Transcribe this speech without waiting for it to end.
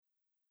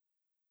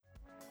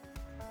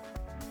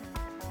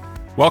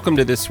Welcome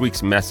to this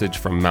week's message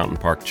from Mountain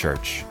Park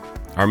Church.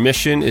 Our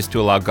mission is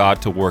to allow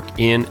God to work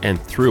in and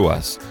through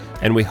us,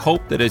 and we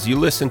hope that as you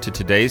listen to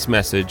today's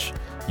message,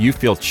 you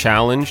feel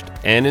challenged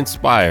and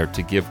inspired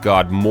to give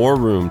God more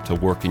room to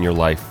work in your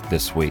life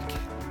this week.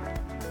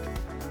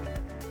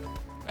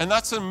 And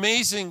that's an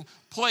amazing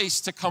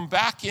place to come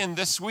back in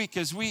this week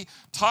as we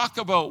talk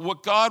about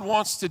what God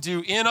wants to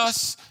do in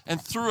us and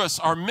through us.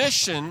 Our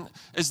mission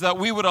is that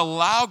we would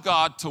allow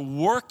God to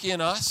work in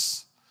us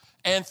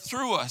and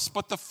through us.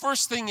 But the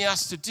first thing he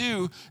has to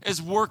do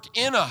is work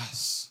in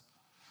us.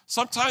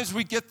 Sometimes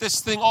we get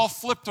this thing all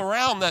flipped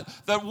around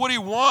that what he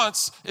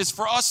wants is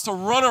for us to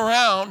run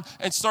around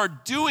and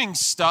start doing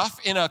stuff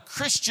in a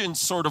Christian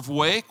sort of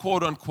way,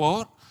 quote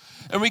unquote.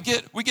 And we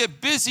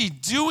get busy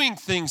doing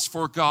things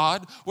for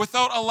God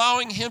without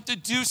allowing him to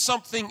do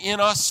something in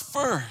us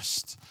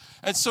first.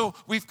 And so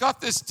we've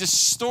got this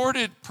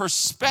distorted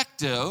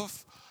perspective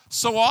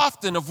so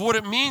often of what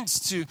it means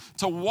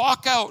to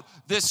walk out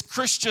this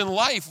Christian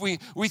life. We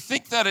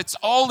think that it's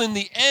all in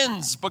the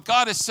ends, but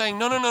God is saying,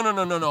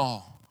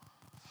 no.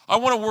 I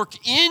want to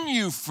work in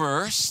you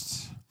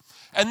first,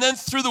 and then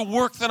through the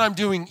work that I'm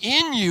doing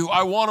in you,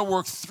 I want to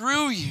work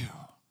through you.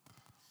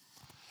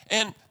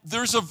 And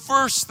there's a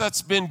verse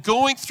that's been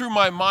going through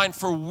my mind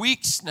for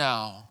weeks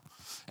now,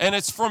 and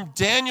it's from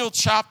Daniel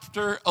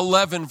chapter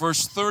 11,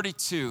 verse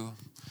 32.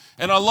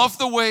 And I love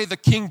the way the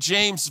King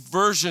James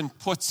Version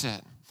puts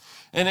it.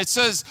 And it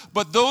says,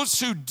 but those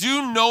who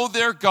do know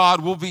their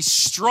God will be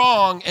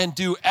strong and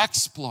do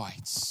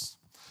exploits.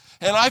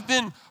 And I've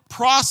been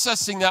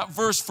processing that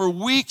verse for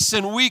weeks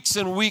and weeks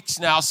and weeks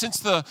now, since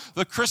the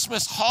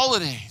Christmas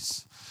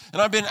holidays.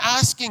 And I've been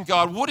asking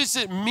God, what does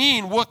it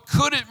mean? What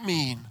could it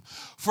mean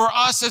for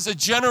us as a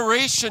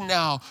generation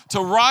now to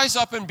rise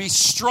up and be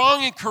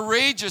strong and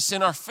courageous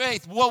in our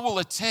faith? What will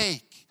it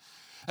take?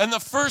 And the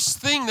first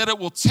thing that it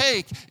will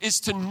take is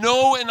to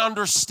know and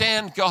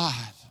understand God.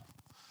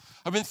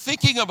 I've been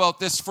thinking about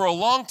this for a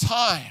long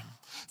time.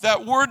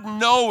 That word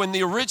know in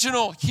the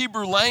original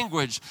Hebrew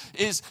language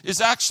is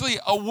actually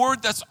a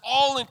word that's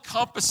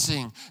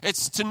all-encompassing.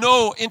 It's to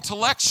know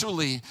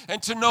intellectually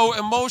and to know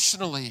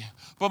emotionally.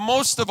 But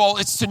most of all,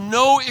 it's to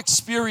know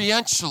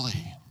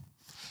experientially.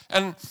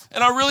 And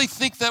I really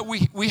think that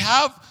we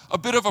have a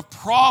bit of a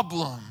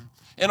problem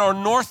in our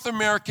North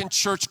American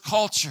church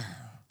culture.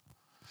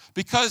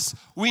 Because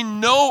we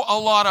know a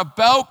lot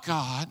about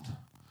God,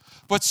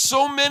 but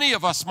so many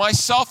of us,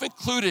 myself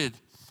included,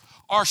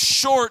 are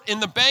short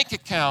in the bank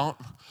account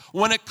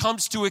when it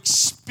comes to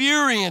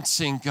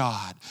experiencing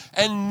God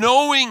and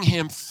knowing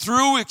him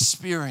through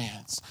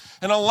experience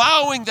and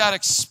allowing that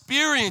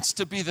experience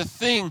to be the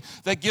thing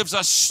that gives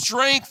us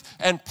strength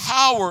and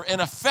power and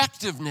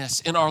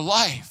effectiveness in our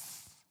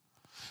life.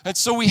 And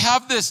so we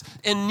have this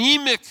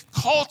anemic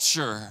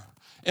culture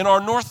in our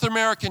North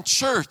American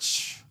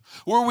church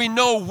where we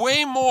know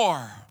way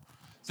more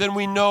than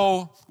we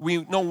know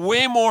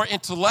way more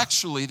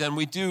intellectually than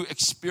we do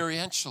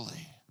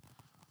experientially.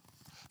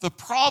 The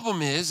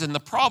problem is, and the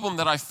problem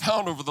that I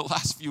found over the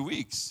last few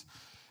weeks,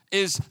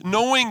 is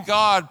knowing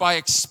God by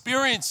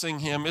experiencing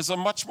him is a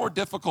much more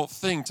difficult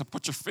thing to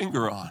put your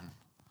finger on.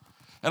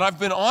 And I've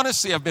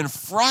been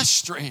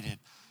frustrated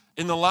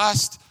in the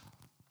last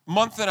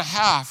month and a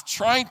half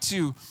trying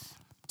to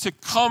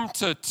come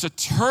to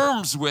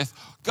terms with,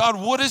 God,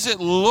 what does it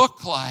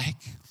look like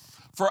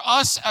for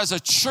us as a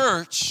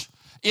church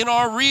in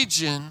our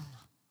region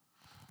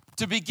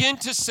to begin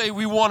to say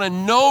we want to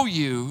know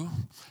you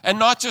and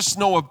not just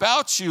know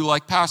about you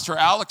like Pastor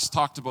Alex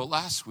talked about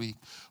last week,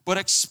 but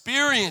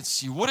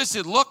experience you. What does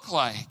it look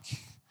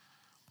like?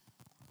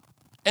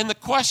 And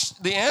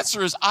the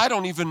answer is, I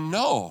don't even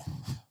know.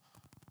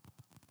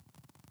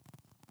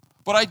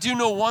 But I do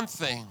know one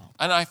thing,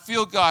 and I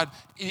feel God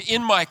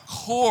in my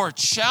core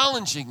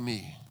challenging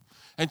me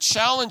and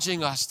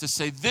challenging us to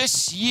say,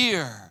 this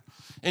year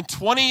in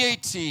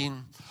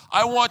 2018,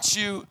 I want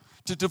you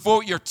to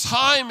devote your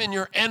time and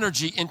your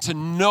energy into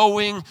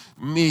knowing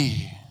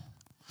me.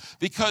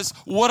 Because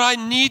what I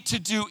need to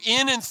do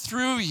in and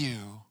through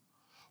you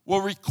will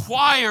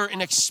require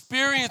an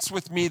experience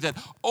with me that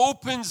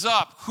opens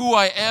up who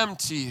I am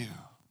to you,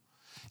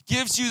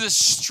 gives you the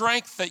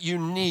strength that you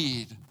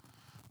need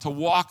to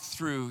walk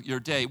through your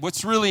day.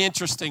 What's really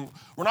interesting,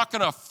 we're not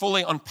going to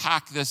fully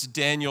unpack this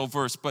Daniel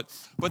verse, but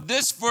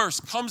this verse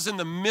comes in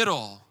the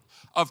middle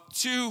of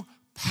two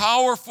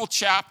powerful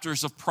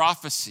chapters of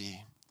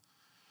prophecy.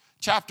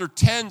 Chapter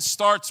 10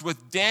 starts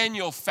with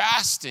Daniel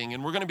fasting,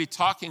 and we're going to be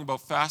talking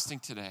about fasting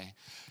today,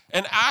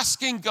 and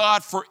asking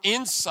God for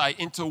insight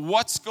into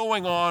what's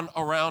going on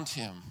around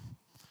him.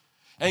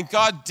 And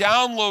God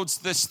downloads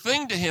this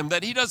thing to him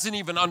that he doesn't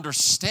even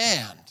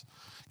understand.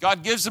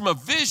 God gives him a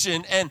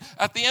vision, and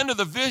at the end of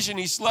the vision,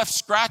 he's left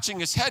scratching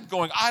his head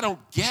going, I don't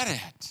get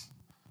it.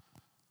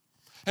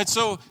 And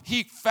so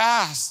he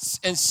fasts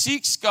and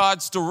seeks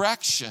God's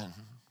direction.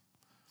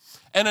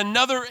 And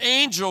another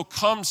angel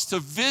comes to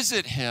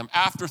visit him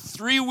after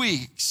 3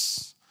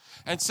 weeks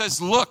and says,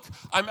 look,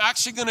 I'm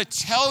actually going to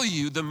tell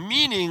you the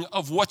meaning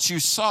of what you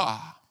saw.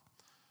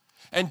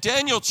 And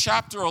Daniel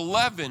chapter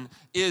 11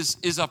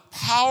 is a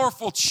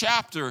powerful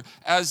chapter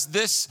as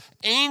this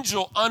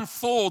angel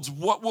unfolds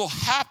what will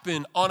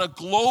happen on a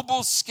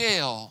global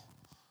scale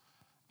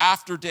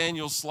after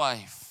Daniel's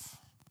life.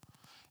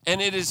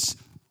 And it is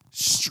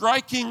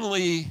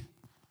strikingly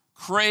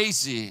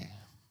crazy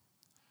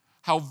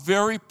how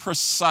very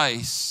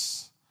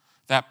precise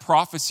that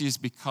prophecy has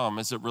become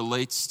as it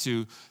relates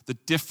to the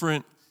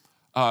different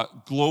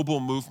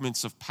global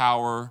movements of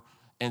power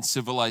and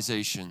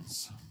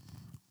civilizations.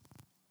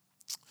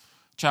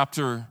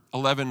 Chapter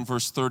 11,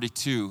 verse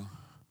 32.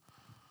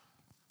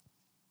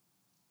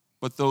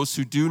 But those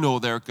who do know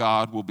their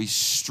God will be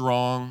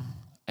strong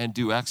and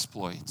do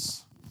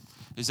exploits,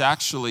 is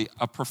actually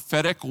a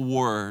prophetic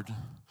word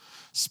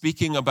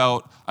speaking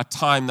about a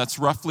time that's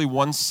roughly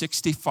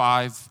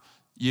 165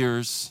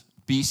 years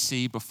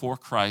BC before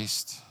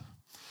Christ.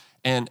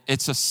 And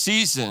it's a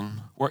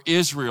season where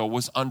Israel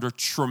was under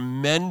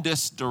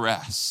tremendous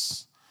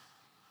duress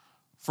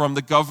from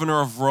the governor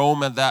of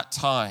Rome at that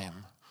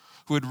time,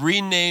 who had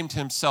renamed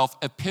himself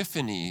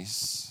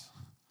Epiphanes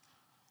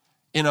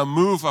in a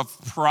move of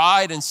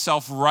pride and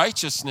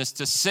self-righteousness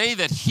to say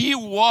that he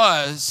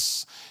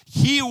was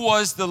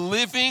the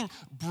living,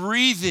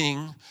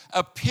 breathing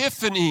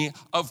epiphany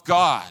of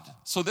God.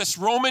 So this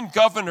Roman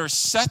governor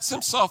sets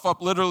himself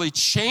up, literally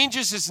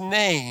changes his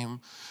name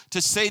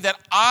to say that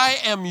I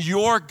am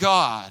your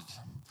God.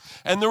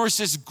 And there was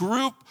this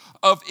group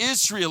of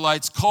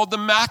Israelites called the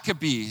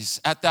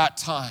Maccabees at that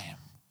time.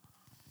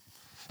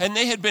 And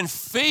they had been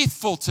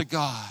faithful to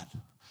God,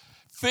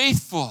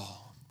 faithful.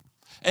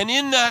 And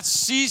in that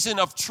season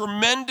of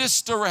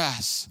tremendous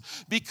duress,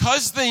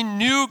 because they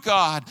knew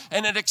God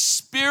and had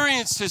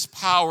experienced his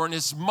power and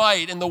his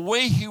might and the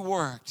way he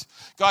worked,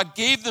 God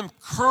gave them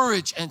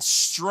courage and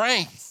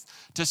strength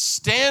to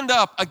stand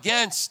up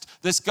against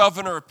this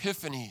governor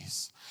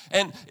Epiphanes.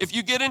 And if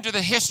you get into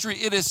the history,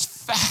 it is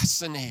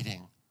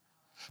fascinating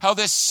how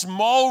this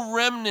small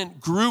remnant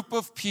group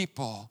of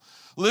people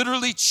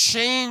literally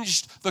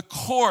changed the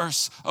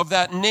course of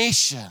that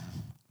nation,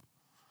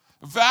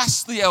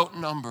 vastly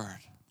outnumbered,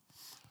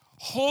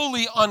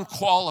 wholly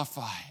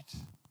unqualified.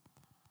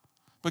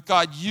 But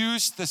God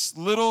used this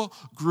little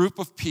group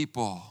of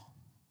people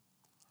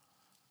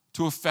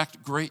to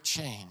effect great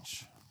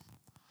change.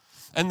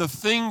 And the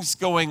things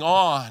going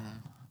on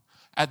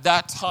at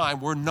that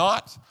time were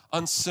not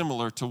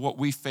unsimilar to what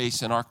we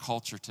face in our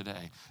culture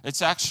today.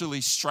 It's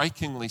actually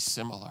strikingly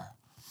similar.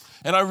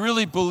 And I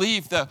really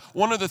believe that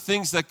one of the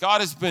things that God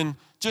has been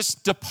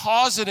just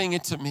depositing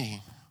into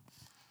me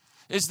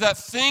is that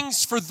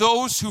things for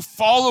those who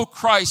follow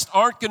Christ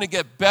aren't going to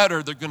get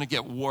better, they're going to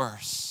get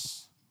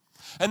worse.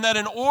 And that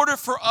in order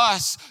for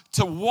us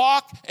to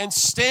walk and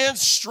stand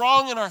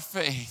strong in our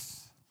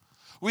faith,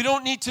 we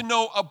don't need to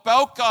know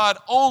about God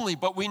only,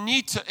 but we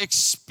need to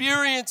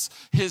experience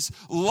his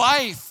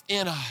life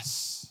in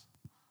us,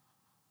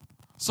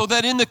 so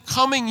that in the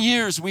coming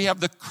years we have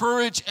the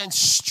courage and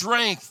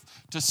strength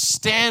to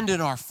stand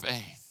in our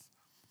faith,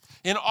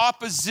 in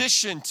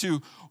opposition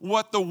to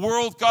what the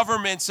world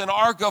governments and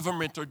our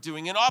government are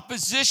doing, in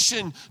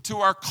opposition to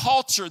our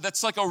culture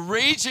that's like a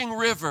raging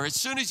river. As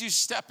soon as you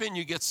step in,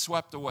 you get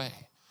swept away.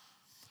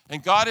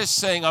 And God is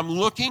saying, I'm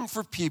looking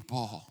for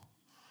people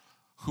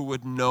who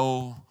would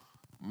know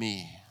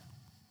me.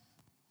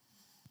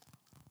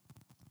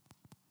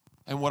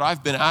 And what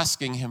I've been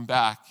asking him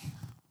back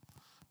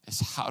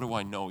is, how do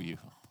I know you?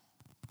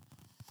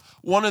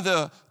 One of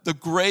the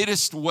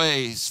greatest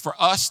ways for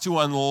us to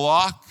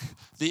unlock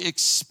the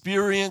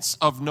experience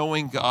of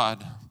knowing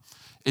God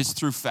is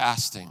through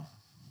fasting.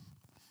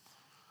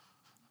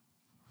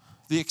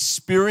 The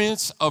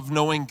experience of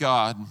knowing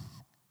God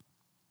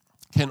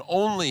can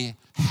only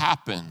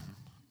happen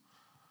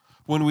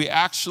when we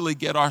actually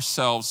get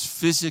ourselves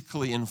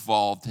physically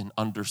involved in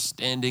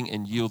understanding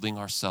and yielding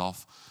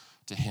ourselves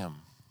to him.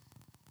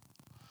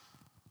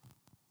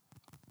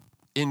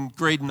 In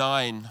grade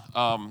 9,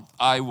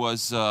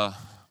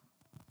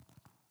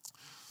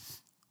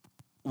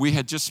 we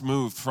had just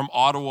moved from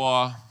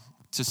Ottawa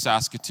to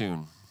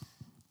Saskatoon,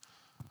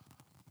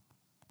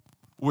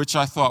 which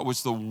I thought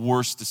was the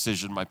worst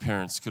decision my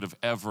parents could have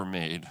ever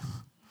made,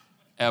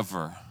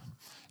 ever.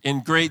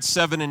 In grade 6,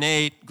 7, and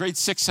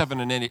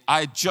 8, I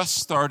had just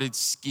started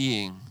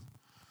skiing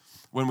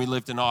when we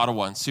lived in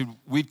Ottawa. And so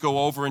we'd go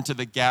over into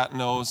the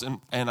Gatineaus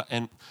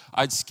and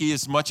I'd ski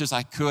as much as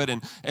I could.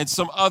 And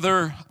some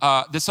other,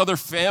 this other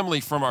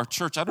family from our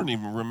church, I don't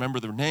even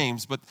remember their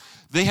names, but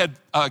they had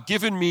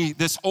given me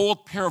this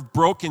old pair of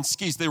broken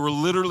skis. They were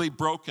literally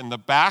broken. The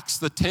backs,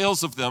 the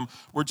tails of them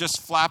were just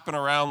flapping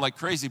around like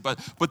crazy. But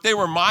they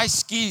were my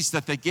skis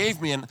that they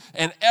gave me.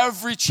 And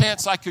every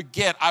chance I could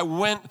get, I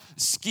went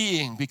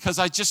skiing because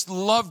I just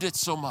loved it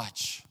so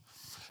much.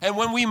 And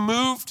when we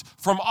moved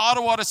from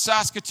Ottawa to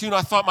Saskatoon,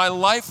 I thought my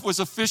life was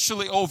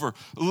officially over.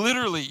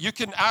 Literally, you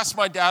can ask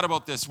my dad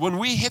about this. When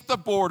we hit the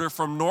border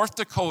from North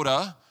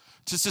Dakota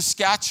to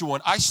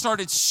Saskatchewan, I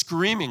started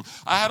screaming.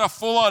 I had a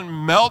full-on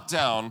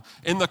meltdown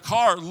in the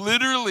car,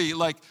 literally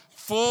like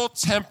full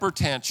temper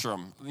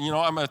tantrum.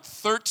 I'm a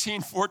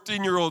 13,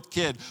 14-year-old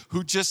kid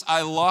who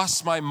I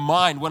lost my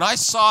mind. When I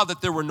saw that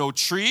there were no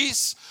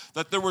trees,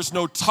 that there was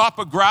no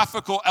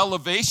topographical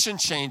elevation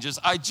changes,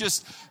 I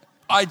just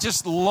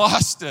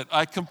lost it.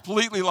 I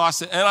completely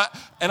lost it.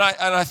 And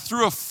I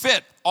threw a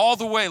fit all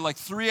the way, like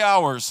 3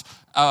 hours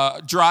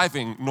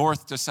driving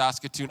north to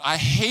Saskatoon. I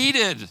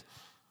hated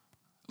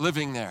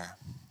living there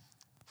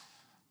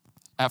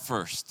at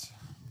first.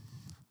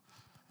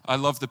 I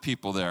love the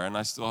people there, and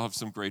I still have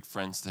some great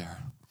friends there.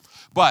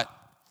 But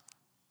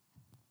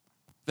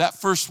that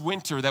first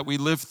winter that we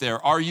lived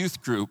there, our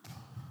youth group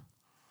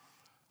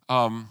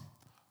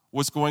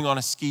was going on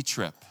a ski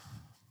trip.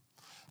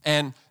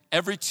 And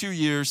every 2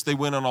 years, they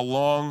went on a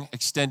long,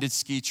 extended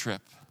ski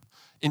trip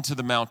into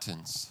the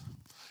mountains.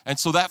 And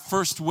so that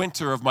first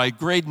winter of my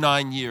grade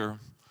 9 year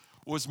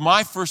was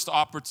my first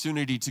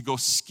opportunity to go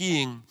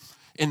skiing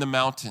in the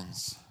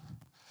mountains.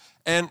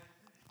 And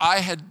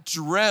I had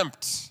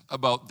dreamt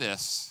about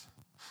this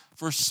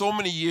for so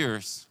many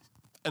years.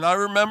 And I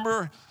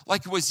remember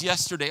like it was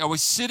yesterday, I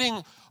was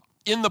sitting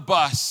in the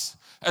bus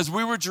as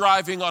we were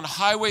driving on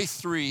Highway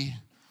 3,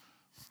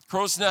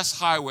 Crow's Nest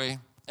Highway,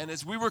 and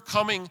as we were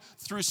coming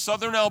through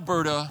southern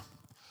Alberta,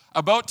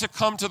 about to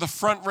come to the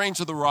Front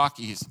Range of the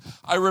Rockies,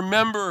 I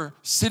remember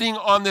sitting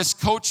on this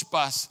coach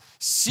bus,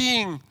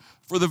 seeing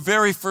for the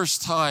very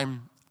first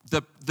time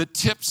the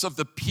tips of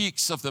the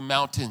peaks of the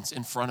mountains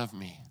in front of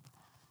me.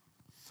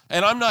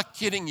 And I'm not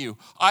kidding you.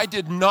 I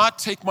did not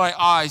take my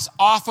eyes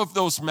off of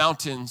those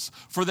mountains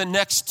for the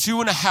next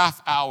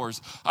 2.5 hours.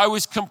 I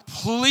was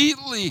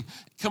completely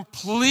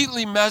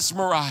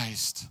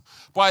mesmerized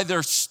by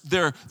their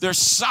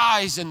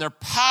size and their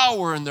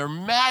power and their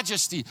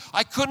majesty.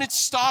 I couldn't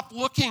stop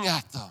looking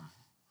at them.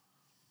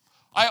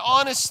 I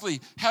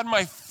honestly had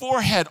my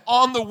forehead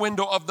on the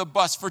window of the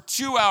bus for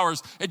 2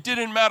 hours. It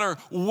didn't matter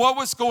what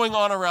was going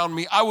on around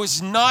me. I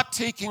was not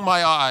taking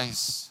my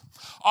eyes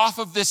off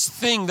of this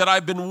thing that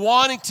I've been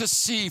wanting to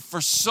see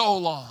for so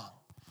long.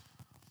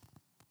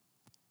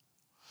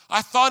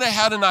 I thought I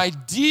had an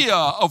idea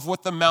of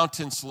what the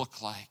mountains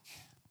look like.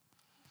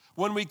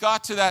 When we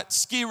got to that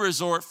ski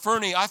resort,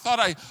 Fernie, I thought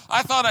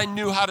I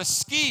knew how to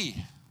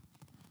ski.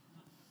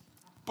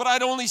 But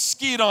I'd only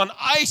skied on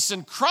ice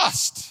and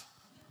crust.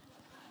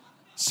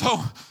 So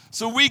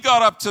we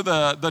got up to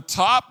the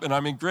top, and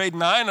I'm in grade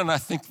 9, and I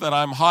think that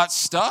I'm hot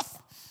stuff.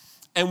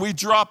 And we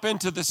drop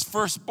into this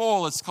first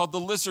bowl. It's called the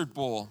Lizard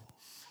Bowl.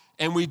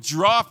 And we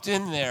dropped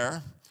in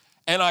there,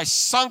 and I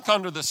sunk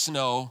under the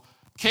snow,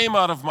 came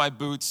out of my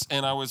boots,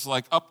 and I was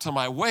like up to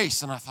my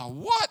waist. And I thought,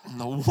 what in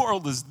the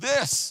world is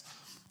this?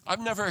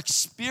 I've never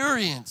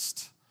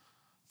experienced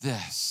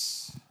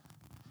this.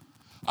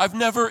 I've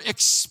never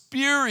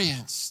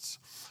experienced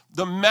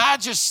the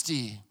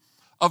majesty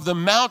of the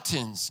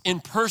mountains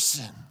in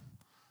person.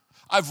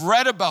 I've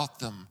read about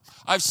them.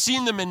 I've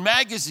seen them in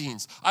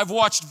magazines. I've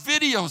watched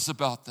videos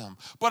about them.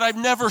 But I've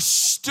never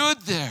stood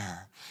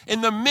there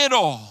in the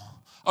middle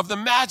of the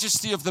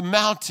majesty of the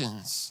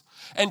mountains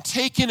and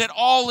taken it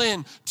all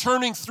in,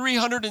 turning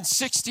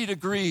 360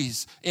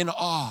 degrees in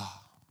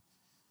awe.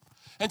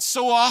 And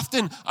so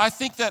often, I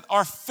think that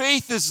our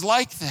faith is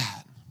like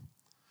that.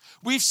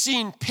 We've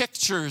seen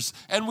pictures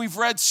and we've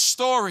read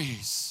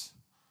stories.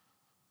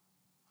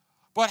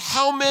 But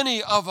how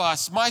many of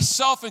us,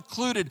 myself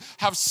included,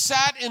 have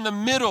sat in the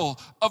middle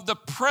of the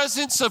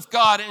presence of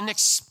God and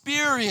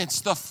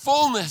experienced the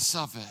fullness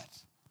of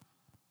it?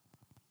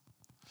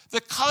 The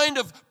kind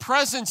of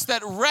presence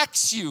that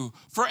wrecks you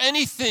for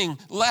anything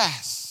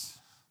less.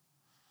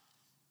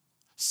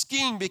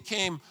 Skiing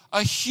became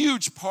a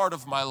huge part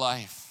of my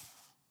life.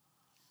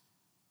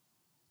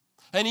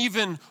 And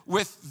even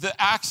with the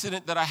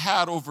accident that I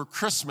had over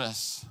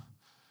Christmas,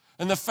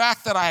 and the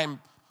fact that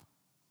I'm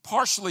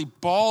partially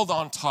bald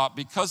on top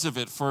because of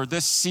it for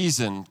this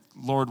season,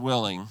 Lord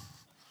willing,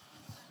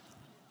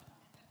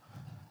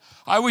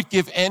 I would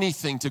give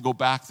anything to go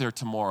back there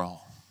tomorrow.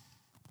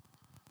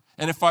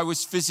 And if I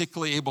was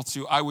physically able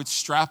to, I would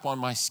strap on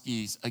my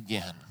skis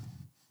again.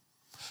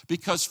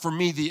 Because for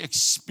me, the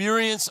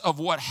experience of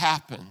what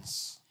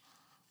happens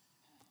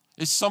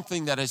is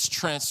something that has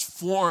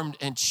transformed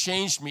and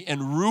changed me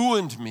and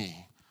ruined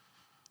me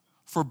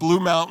for Blue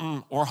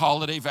Mountain or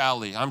Holiday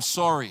Valley. I'm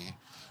sorry.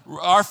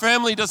 Our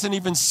family doesn't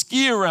even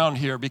ski around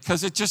here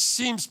because it just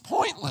seems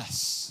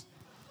pointless.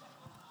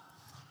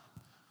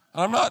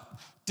 And I'm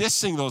not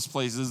dissing those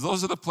places.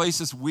 Those are the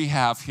places we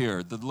have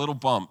here, the little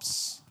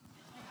bumps.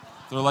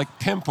 They're like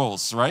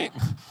pimples, right?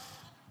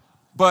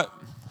 But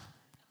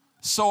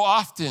so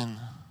often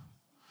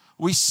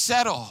we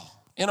settle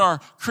in our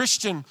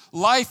Christian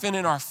life and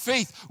in our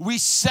faith. We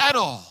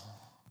settle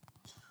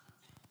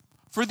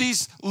for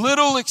these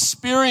little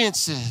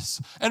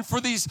experiences and for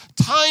these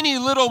tiny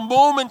little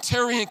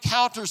momentary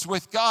encounters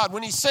with God.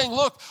 When he's saying,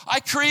 look, I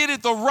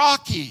created the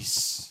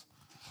Rockies.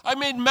 I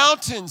made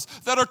mountains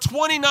that are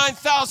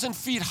 29,000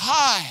 feet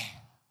high.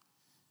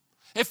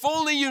 If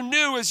only you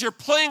knew as you're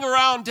playing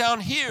around down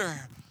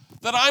here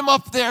that I'm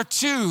up there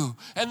too.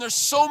 And there's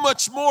so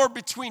much more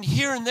between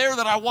here and there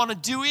that I want to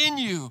do in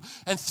you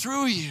and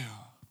through you.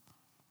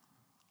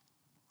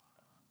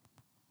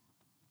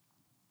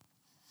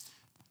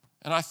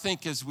 And I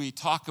think as we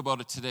talk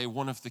about it today,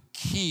 one of the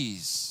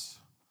keys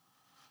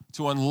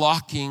to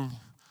unlocking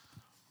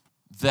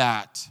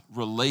that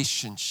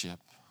relationship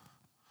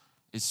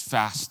is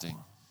fasting.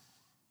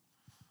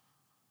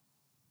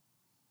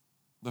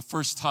 The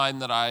first time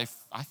that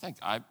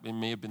it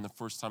may have been the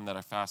first time that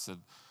I fasted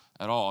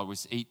at all. I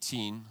was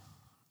 18,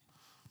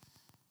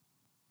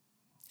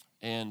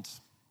 and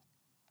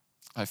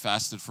I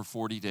fasted for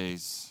 40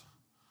 days.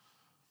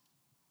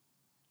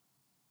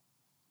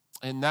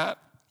 And that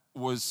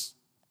was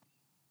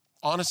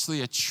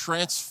honestly a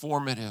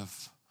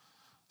transformative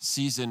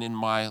season in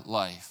my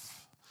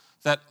life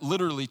that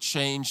literally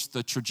changed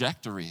the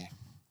trajectory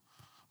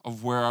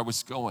of where I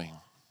was going.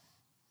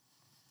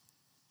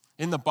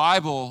 In the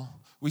Bible,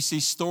 we see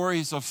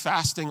stories of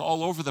fasting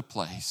all over the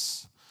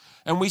place.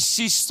 And we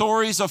see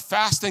stories of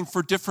fasting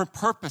for different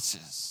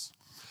purposes.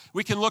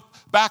 We can look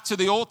back to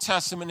the Old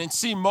Testament and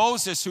see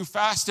Moses, who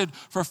fasted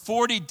for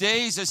 40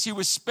 days as he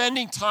was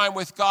spending time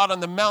with God on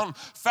the mountain,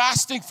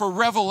 fasting for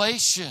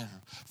revelation,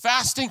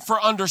 fasting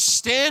for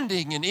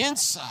understanding and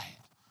insight.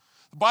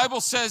 The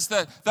Bible says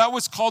that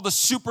was called a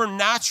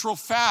supernatural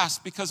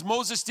fast because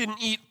Moses didn't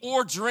eat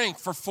or drink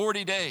for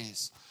 40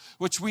 days,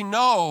 which we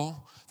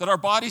know that our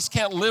bodies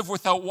can't live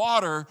without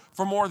water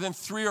for more than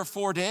 3 or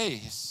 4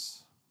 days.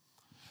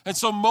 And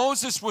so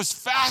Moses was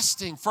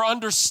fasting for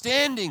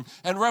understanding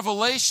and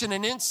revelation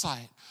and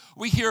insight.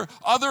 We hear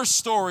other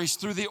stories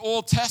through the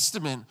Old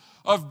Testament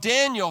of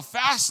Daniel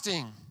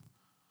fasting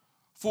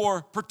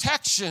for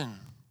protection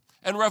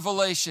and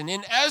revelation.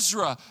 In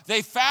Ezra,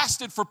 they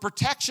fasted for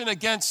protection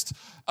against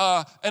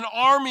an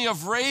army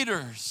of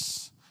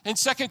raiders. In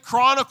 2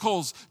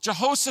 Chronicles,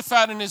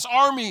 Jehoshaphat and his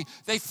army,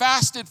 they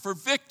fasted for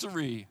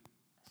victory.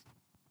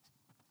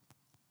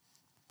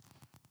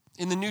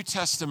 In the New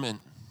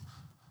Testament,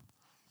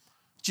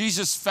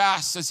 Jesus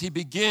fasts as he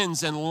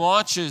begins and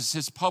launches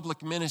his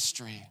public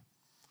ministry.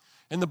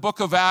 In the book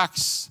of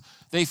Acts,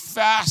 they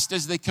fast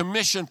as they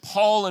commission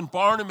Paul and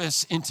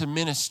Barnabas into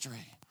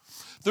ministry.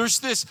 There's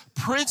this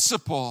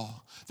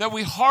principle that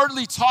we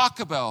hardly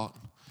talk about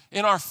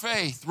in our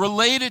faith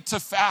related to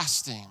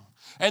fasting.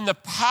 And the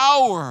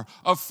power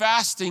of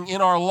fasting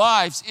in our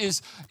lives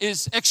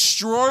is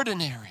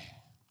extraordinary.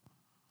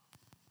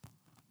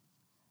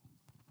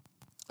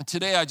 And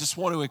today I just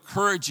want to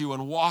encourage you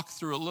and walk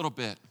through a little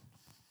bit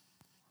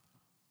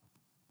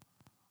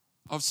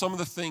of some of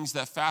the things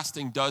that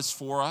fasting does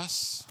for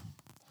us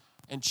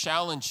and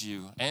challenge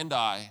you and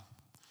I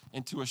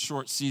into a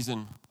short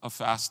season of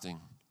fasting.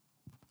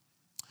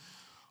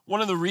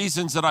 One of the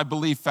reasons that I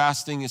believe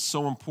fasting is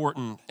so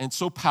important and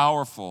so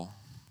powerful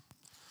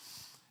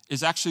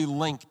is actually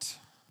linked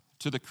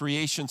to the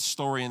creation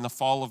story and the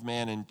fall of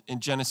man in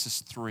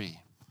Genesis 3.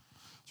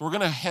 So we're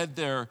going to head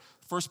there,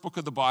 first book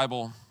of the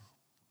Bible.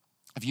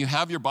 If you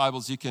have your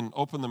Bibles, you can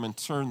open them and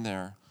turn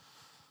there.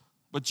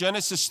 But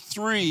Genesis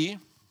 3,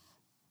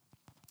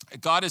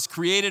 God has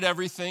created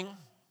everything,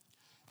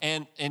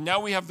 and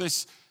now we have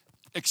this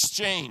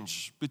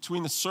exchange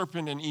between the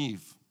serpent and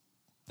Eve.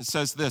 It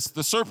says this: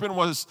 the serpent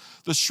was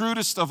the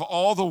shrewdest of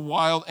all the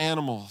wild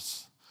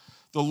animals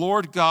the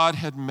Lord God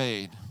had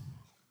made.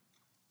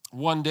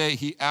 One day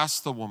he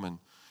asked the woman,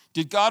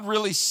 "Did God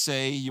really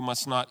say you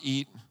must not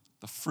eat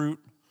the fruit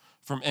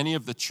from any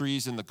of the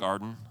trees in the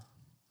garden?"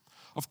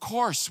 "Of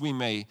course we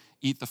may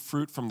eat the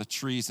fruit from the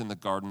trees in the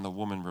garden," the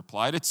woman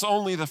replied. "It's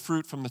only the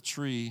fruit from the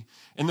tree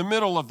in the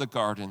middle of the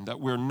garden that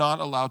we're not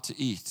allowed to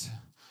eat.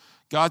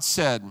 God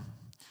said,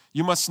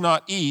 you must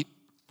not eat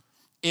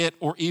it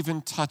or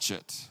even touch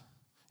it.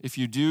 If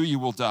you do, you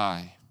will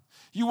die."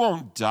 "You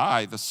won't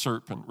die," the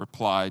serpent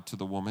replied to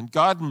the woman.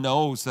 "God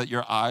knows that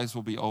your eyes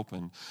will be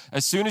opened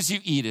as soon as you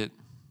eat it,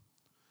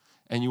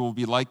 and you will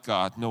be like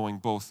God, knowing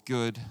both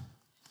good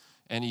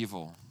and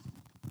evil."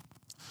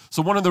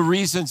 So one of the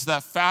reasons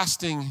that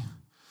fasting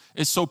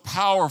is so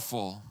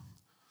powerful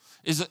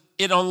is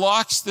it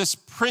unlocks this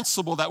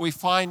principle that we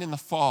find in the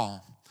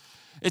fall.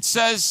 It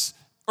says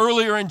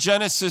earlier in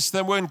Genesis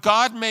that when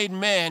God made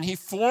man, he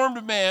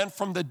formed man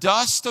from the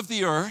dust of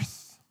the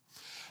earth,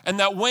 and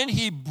that when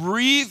he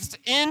breathed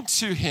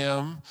into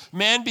him,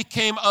 man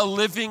became a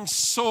living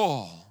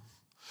soul.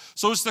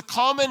 So it's the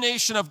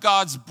combination of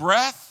God's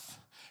breath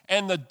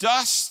and the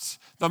dust,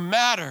 the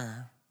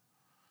matter,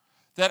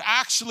 that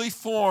actually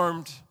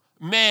formed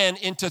man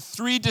into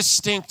 3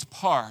 distinct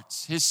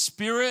parts: his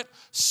spirit,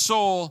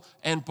 soul,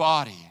 and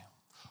body.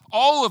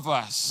 All of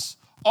us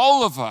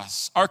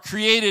are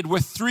created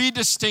with 3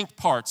 distinct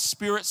parts: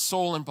 spirit,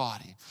 soul, and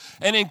body.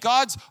 And in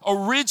God's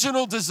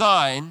original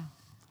design,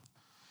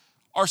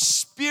 our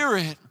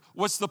spirit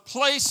was the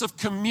place of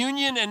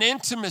communion and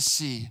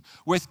intimacy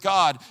with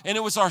God. And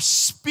it was our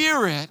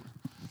spirit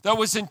that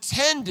was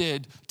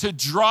intended to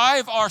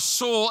drive our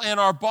soul and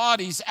our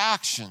body's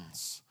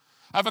actions.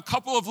 I have a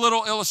couple of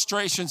little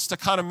illustrations to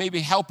kind of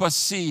maybe help us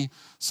see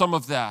some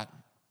of that.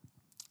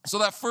 So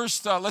that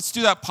first, let's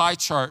do that pie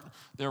chart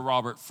there,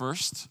 Robert,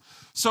 first.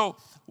 So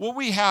what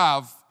we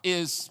have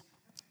is,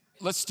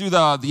 let's do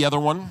the other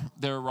one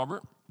there,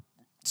 Robert.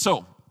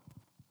 So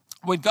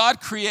when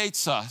God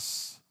creates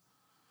us,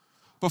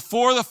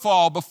 before the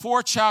fall,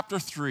 before chapter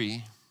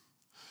 3,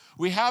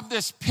 we have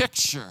this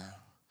picture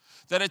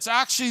that it's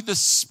actually the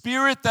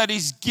Spirit that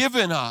He's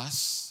given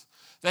us,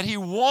 that He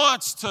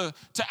wants to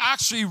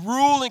actually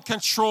rule and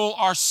control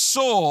our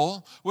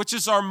soul, which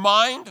is our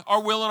mind,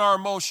 our will, and our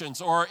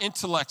emotions, or our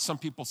intellect, some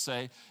people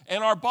say,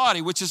 and our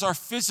body, which is our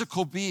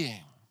physical being.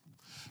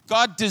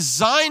 God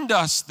designed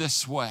us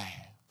this way,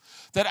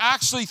 that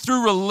actually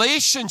through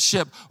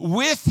relationship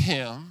with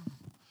Him,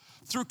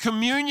 through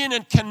communion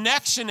and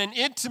connection and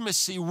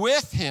intimacy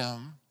with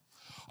Him,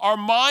 our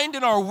mind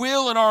and our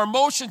will and our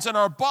emotions and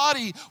our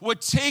body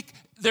would take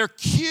their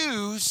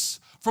cues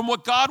from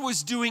what God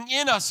was doing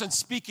in us and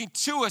speaking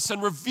to us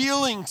and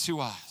revealing to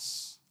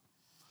us.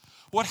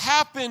 What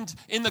happened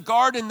in the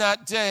garden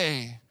that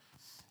day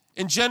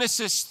in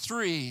Genesis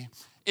 3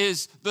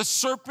 is the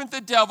serpent,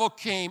 the devil,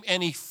 came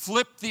and he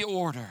flipped the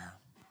order.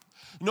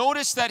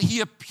 Notice that he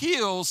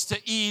appeals to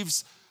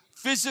Eve's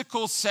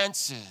physical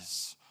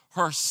senses,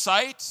 her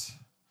sight,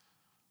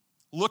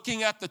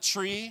 looking at the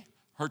tree,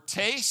 her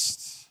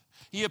taste.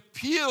 He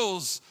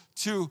appeals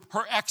to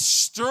her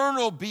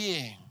external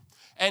being,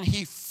 and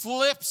he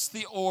flips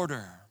the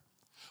order,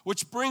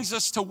 which brings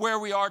us to where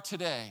we are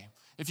today.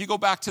 If you go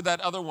back to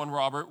that other one,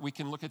 Robert, we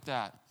can look at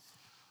that.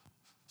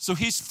 So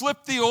he's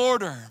flipped the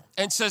order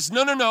and says,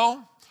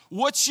 no.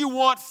 What you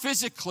want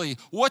physically,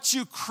 what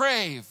you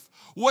crave,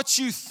 what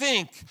you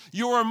think,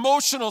 your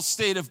emotional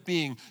state of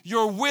being,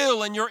 your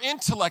will and your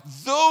intellect,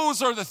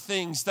 those are the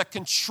things that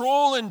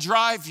control and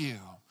drive you.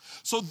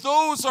 So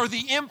those are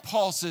the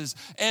impulses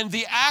and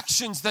the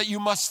actions that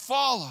you must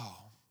follow.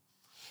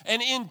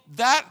 And in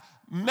that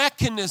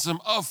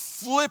mechanism of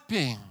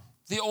flipping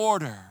the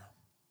order,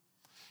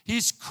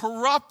 He's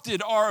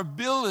corrupted our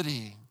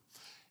ability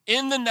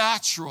in the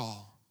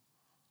natural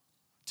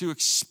to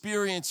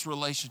experience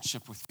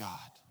relationship with God.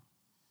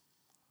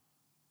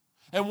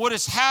 And what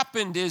has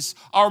happened is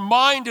our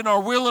mind and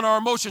our will and our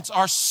emotions,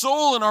 our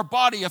soul and our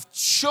body have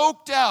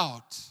choked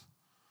out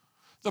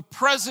the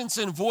presence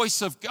and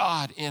voice of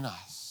God in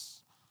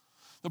us.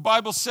 The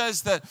Bible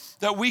says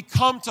that we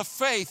come to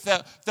faith,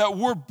 that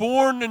we're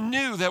born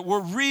anew, that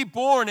we're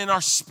reborn, and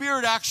our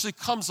spirit actually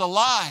comes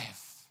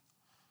alive.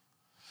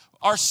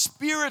 Our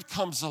spirit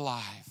comes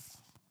alive.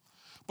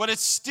 But it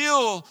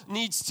still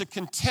needs to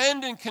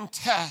contend and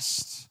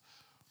contest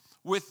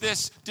with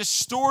this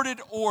distorted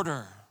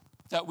order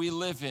that we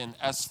live in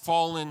as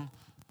fallen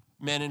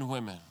men and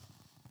women.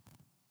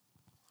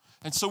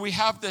 And so we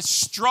have this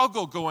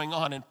struggle going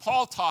on, and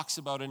Paul talks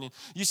about it, and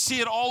you see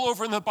it all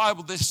over in the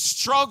Bible, this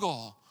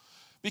struggle,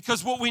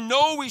 because what we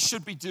know we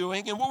should be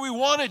doing and what we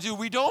want to do,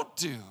 we don't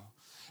do.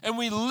 And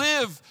we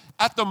live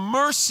at the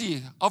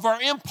mercy of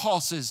our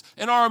impulses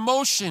and our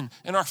emotion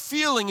and our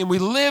feeling, and we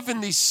live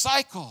in these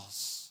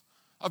cycles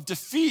of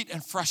defeat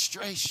and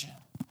frustration.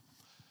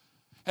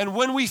 And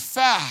when we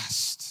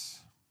fast,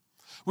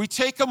 we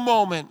take a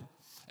moment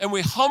and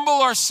we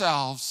humble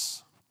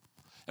ourselves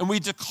and we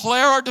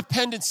declare our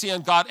dependency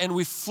on God and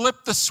we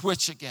flip the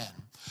switch again.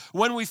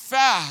 When we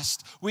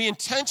fast, we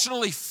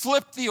intentionally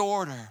flip the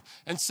order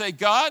and say,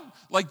 God,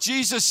 like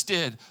Jesus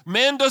did,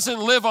 man doesn't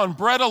live on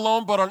bread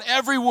alone, but on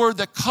every word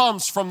that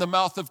comes from the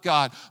mouth of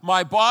God.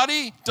 My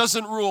body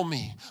doesn't rule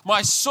me.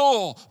 My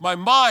soul, my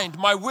mind,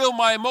 my will,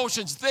 my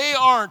emotions, they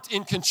aren't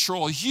in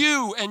control.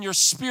 You and your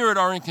spirit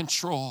are in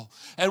control.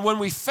 And when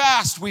we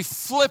fast, we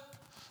flip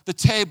the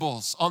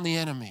tables on the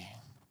enemy.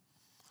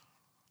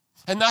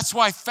 And that's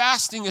why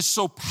fasting is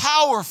so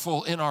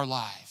powerful in our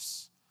lives.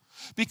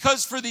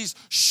 Because for these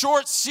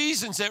short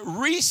seasons, it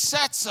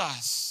resets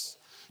us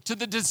to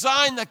the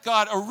design that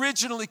God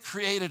originally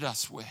created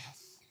us with.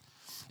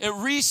 It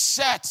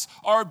resets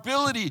our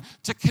ability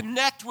to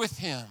connect with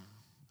Him.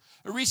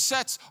 It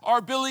resets our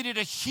ability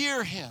to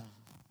hear Him.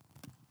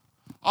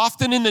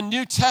 Often in the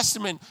New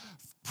Testament,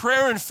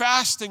 prayer and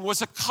fasting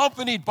was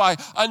accompanied by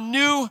a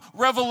new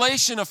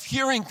revelation of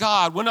hearing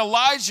God. When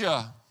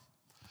Elijah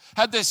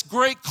had this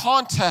great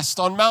contest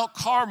on Mount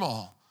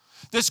Carmel,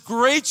 this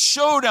great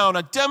showdown,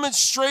 a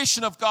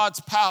demonstration of God's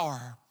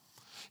power.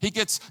 He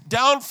gets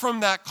down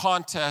from that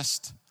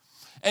contest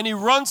and he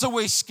runs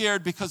away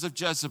scared because of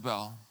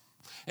Jezebel.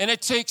 And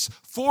it takes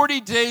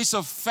 40 days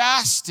of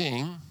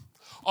fasting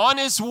on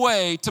his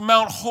way to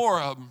Mount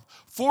Horeb,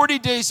 40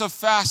 days of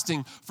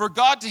fasting for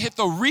God to hit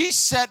the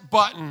reset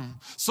button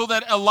so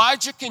that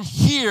Elijah can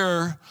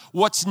hear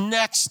what's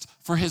next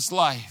for his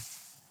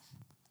life.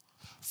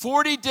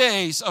 40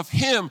 days of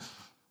him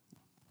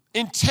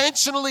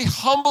intentionally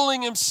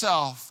humbling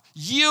himself,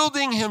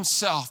 yielding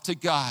himself to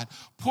God,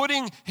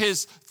 putting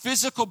his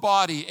physical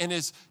body and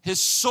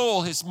his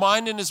soul, his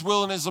mind and his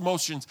will and his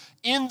emotions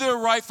in their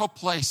rightful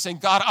place, saying,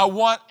 God, I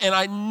want and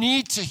I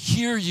need to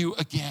hear you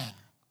again.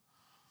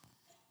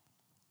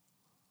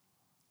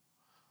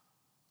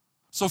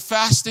 So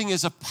fasting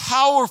is a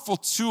powerful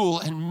tool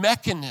and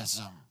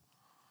mechanism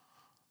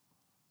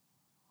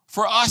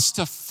for us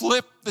to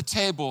flip the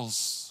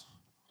tables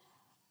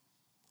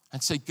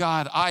and say,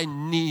 God, I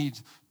need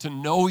to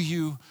know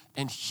you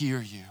and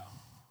hear you.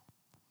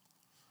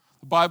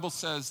 The Bible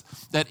says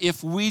that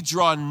if we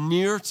draw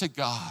near to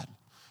God,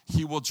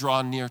 he will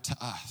draw near to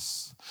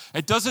us.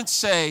 It doesn't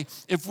say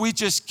if we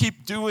just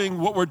keep doing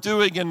what we're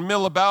doing and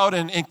mill about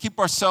and keep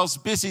ourselves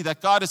busy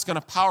that God is going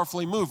to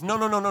powerfully move.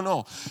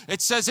 No.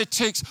 It says it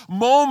takes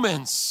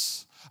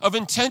moments of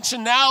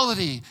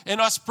intentionality in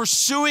us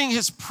pursuing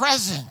his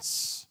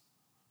presence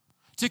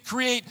to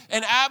create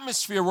an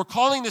atmosphere. We're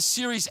calling this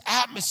series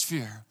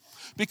Atmosphere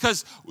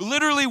because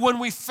literally when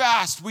we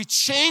fast, we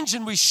change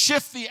and we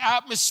shift the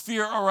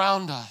atmosphere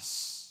around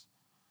us.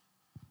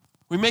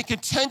 We make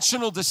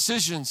intentional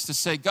decisions to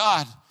say,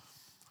 God,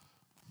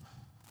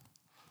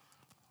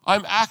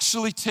 I'm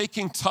actually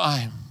taking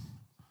time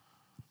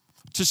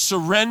to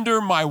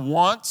surrender my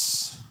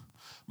wants,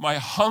 my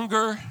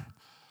hunger,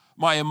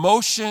 my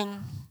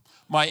emotion,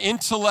 my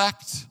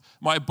intellect,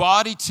 my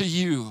body to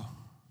you.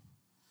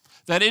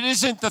 That it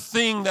isn't the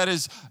thing that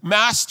is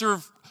master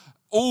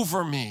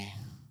over me,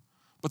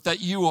 but that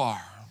you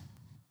are.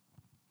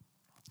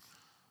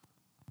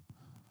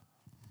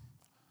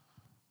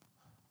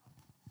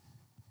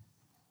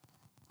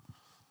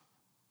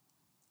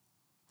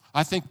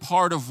 I think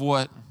part of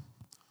what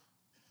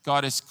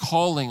God is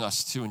calling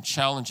us to and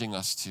challenging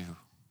us to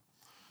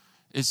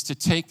is to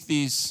take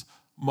these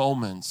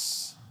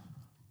moments.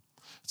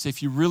 Say,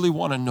 if you really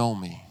want to know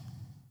me,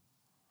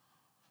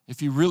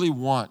 if you really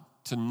want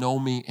to know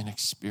me and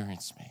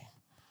experience me,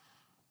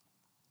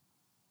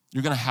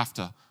 you're going to have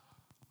to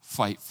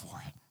fight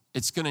for it.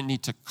 It's going to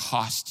need to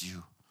cost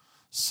you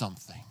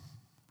something.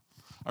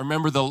 I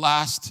remember the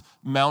last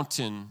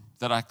mountain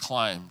that I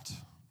climbed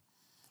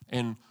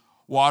in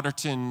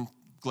Waterton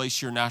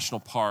Glacier National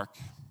Park.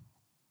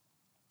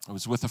 I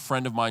was with a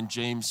friend of mine,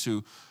 James,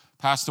 who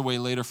passed away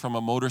later from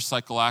a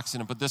motorcycle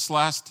accident. But this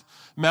last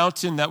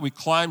mountain that we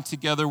climbed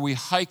together, we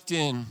hiked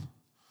in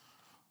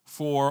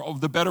for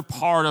the better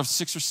part of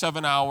 6 or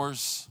 7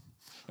 hours.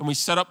 And we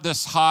set up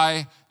this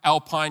high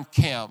alpine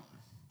camp.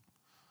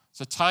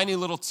 It's a tiny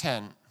little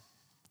tent.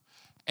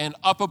 And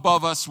up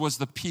above us was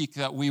the peak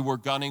that we were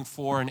gunning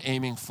for and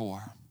aiming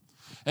for.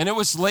 And it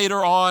was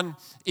later on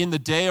in the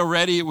day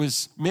already. It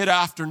was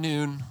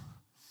mid-afternoon.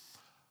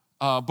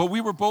 But we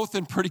were both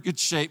in pretty good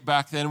shape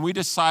back then. We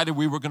decided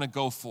we were going to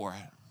go for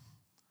it.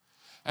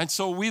 And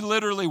so we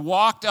literally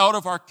walked out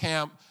of our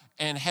camp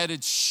and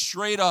headed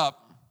straight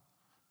up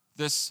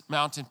this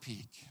mountain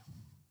peak.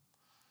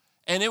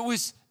 And it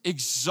was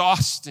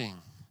exhausting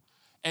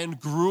and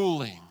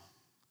grueling.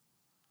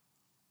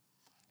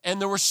 And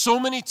there were so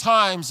many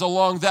times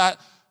along that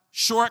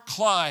short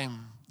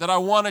climb that I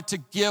wanted to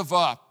give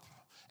up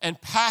and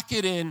pack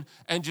it in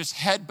and just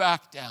head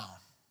back down.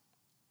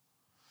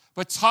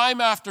 But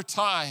time after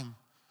time,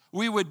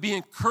 we would be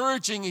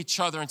encouraging each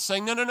other and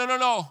saying,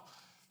 no,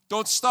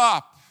 don't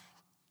stop.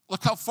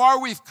 Look how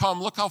far we've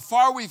come. Look how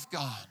far we've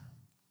gone.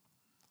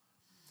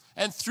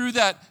 And through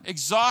that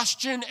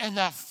exhaustion and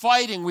that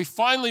fighting, we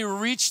finally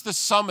reached the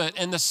summit,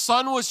 and the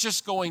sun was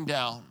just going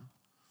down.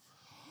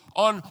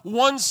 On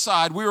one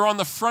side, we were on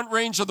the front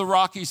range of the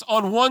Rockies.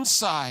 On one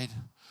side,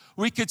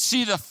 we could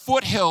see the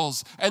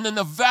foothills and then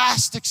the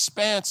vast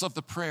expanse of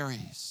the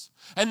prairies.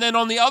 And then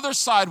on the other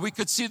side, we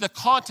could see the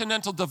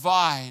Continental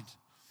Divide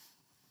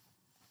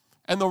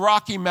and the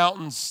Rocky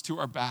Mountains to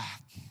our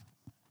back.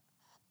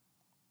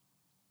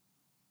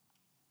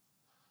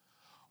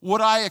 What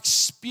I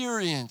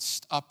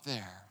experienced up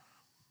there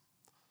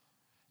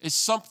is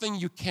something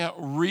you can't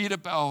read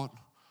about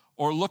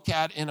or look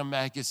at in a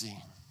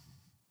magazine.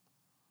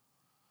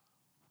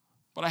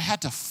 But I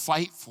had to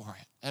fight for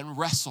it and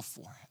wrestle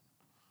for it.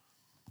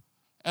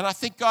 And I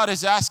think God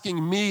is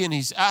asking me and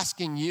he's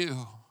asking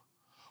you,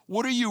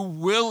 what are you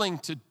willing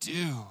to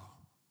do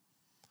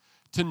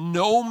to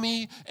know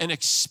me and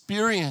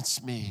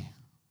experience me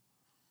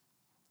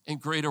in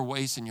greater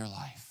ways in your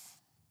life?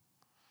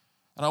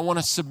 And I want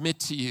to submit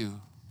to you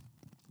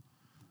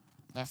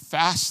that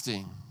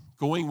fasting,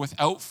 going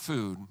without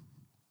food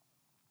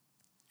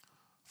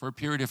for a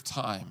period of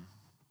time,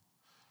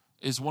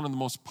 is one of the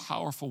most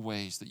powerful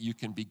ways that you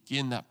can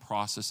begin that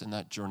process and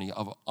that journey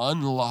of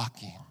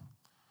unlocking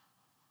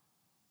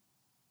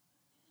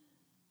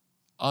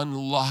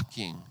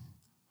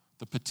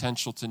the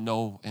potential to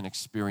know and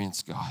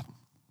experience God.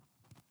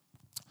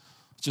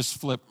 Just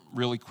flip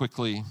really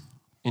quickly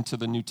into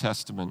the New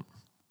Testament.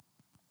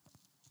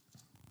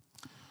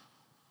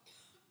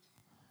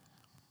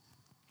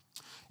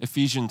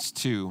 Ephesians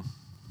 2,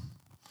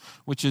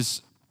 which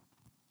is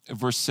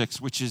verse 6,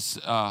 which is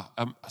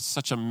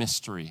such a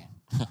mystery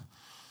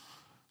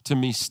to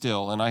me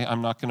still, and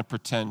I'm not going to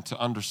pretend to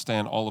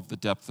understand all of the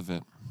depth of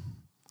it.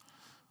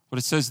 But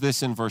it says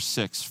this in verse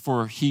 6,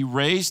 "For he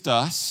raised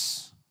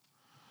us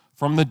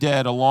from the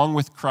dead along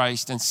with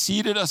Christ and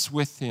seated us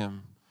with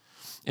him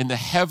in the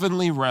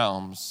heavenly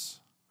realms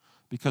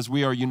because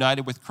we are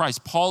united with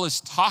Christ." Paul is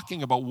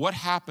talking about what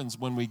happens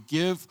when we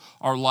give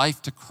our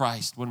life to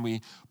Christ, when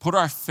we put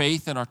our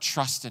faith and our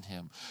trust in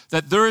him.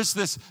 That there is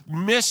this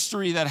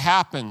mystery that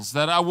happens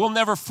that I will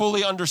never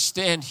fully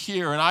understand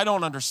here, and I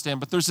don't understand,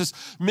 but there's this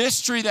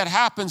mystery that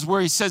happens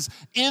where he says,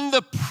 in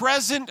the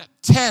present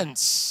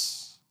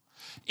tense,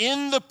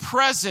 in the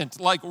present,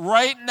 like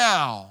right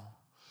now,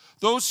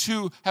 those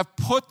who have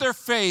put their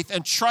faith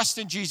and trust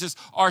in Jesus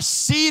are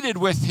seated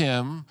with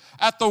him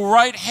at the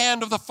right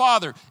hand of the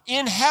Father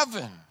in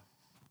heaven.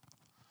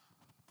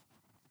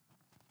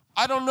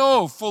 I don't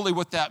know fully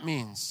what that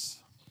means,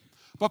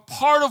 but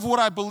part of what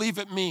I believe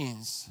it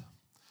means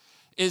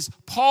is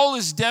Paul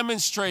is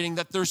demonstrating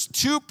that there's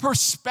two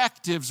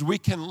perspectives we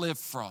can live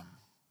from.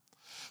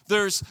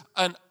 There's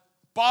an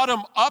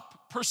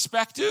bottom-up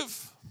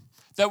perspective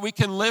that we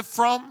can live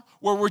from,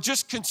 where we're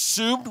just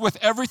consumed with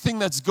everything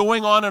that's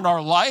going on in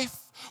our life.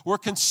 We're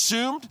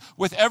consumed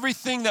with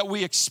everything that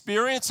we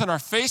experience and are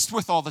faced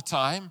with all the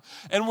time.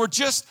 And we're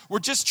just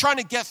trying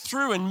to get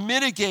through and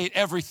mitigate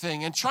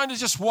everything and trying to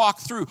just walk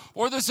through.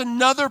 Or there's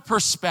another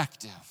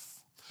perspective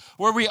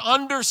where we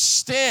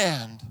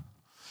understand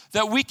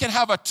that we can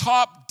have a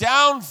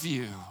top-down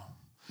view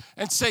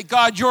and say,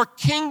 God, your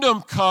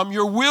kingdom come,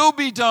 your will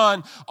be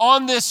done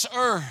on this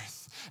earth.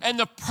 And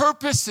the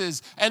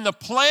purposes and the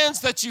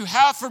plans that you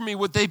have for me,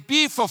 would they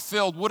be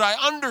fulfilled? Would I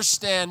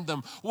understand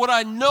them? Would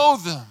I know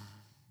them?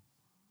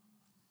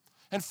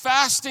 And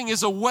fasting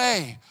is a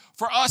way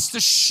for us to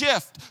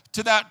shift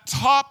to that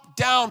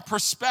top-down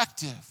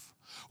perspective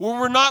where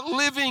we're not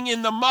living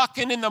in the muck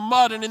and in the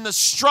mud and in the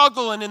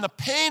struggle and in the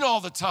pain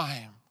all the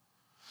time,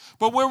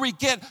 but where we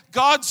get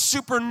God's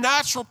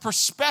supernatural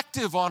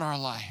perspective on our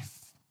life.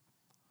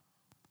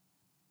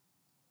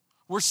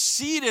 We're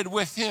seated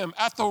with him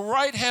at the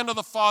right hand of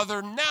the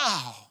Father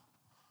now.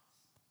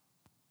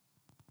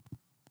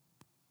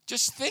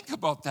 Just think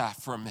about that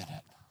for a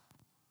minute.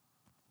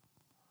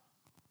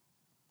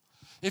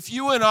 If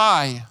you and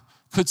I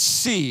could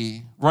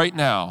see right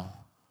now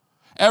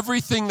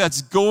everything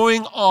that's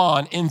going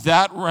on in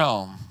that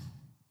realm,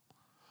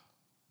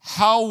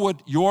 how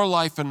would your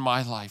life and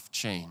my life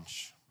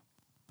change?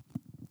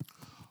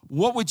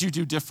 What would you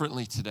do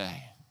differently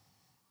today?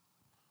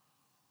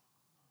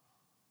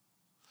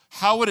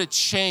 How would it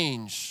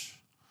change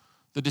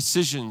the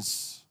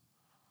decisions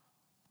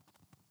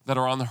that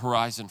are on the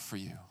horizon for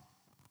you?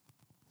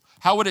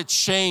 How would it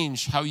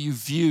change how you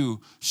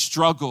view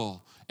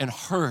struggle and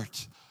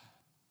hurt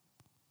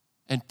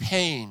and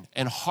pain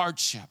and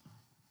hardship?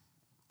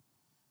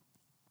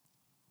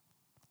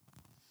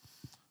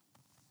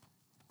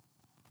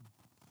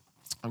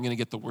 I'm going to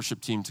get the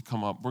worship team to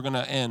come up. We're going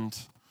to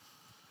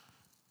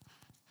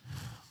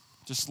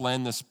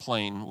land this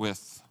plane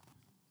with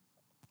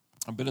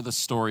a bit of the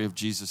story of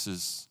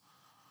Jesus'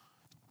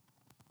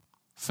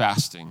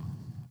 fasting,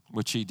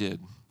 which he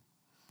did.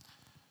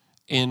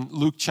 In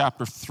Luke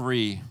chapter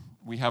 3,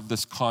 we have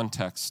this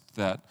context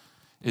that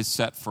is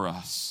set for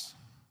us.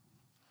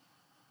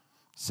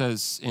 It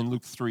says in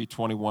Luke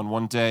 3:21,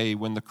 one day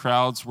when the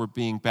crowds were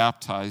being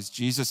baptized,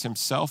 Jesus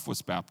himself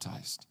was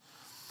baptized.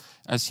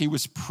 As he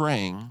was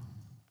praying,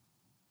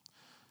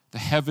 the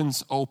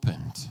heavens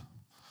opened.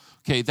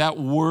 Okay, that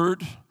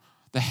word,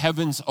 the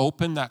heavens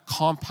open, that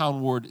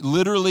compound word,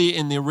 literally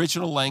in the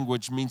original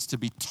language means to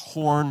be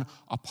torn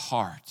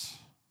apart.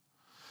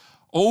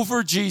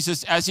 Over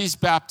Jesus, as he's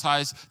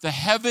baptized, the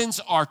heavens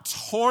are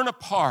torn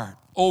apart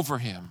over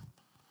him.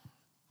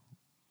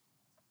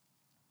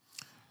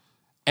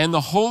 And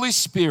the Holy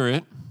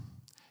Spirit,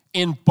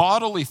 in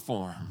bodily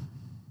form,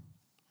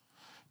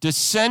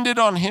 descended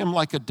on him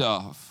like a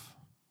dove.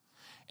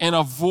 And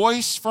a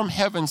voice from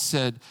heaven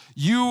said,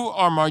 "You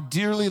are my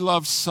dearly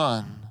loved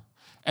Son,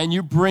 and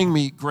you bring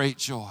me great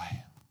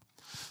joy."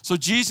 So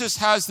Jesus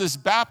has this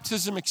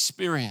baptism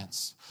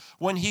experience.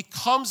 When he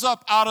comes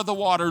up out of the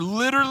water,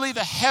 literally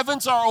the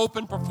heavens are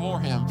open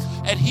before him,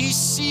 and he's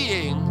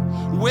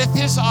seeing with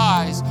his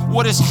eyes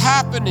what is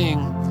happening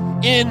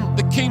in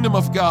the kingdom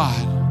of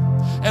God.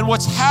 And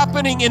what's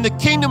happening in the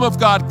kingdom of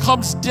God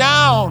comes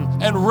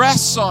down and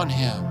rests on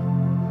him.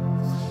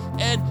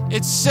 And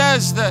it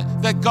says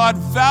that God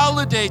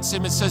validates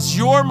him. It says,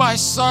 "You're my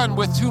Son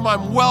with whom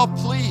I'm well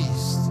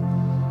pleased."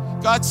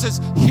 God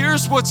says,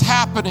 here's what's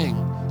happening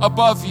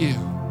above you.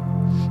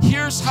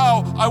 Here's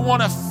how I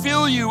want to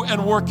fill you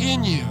and work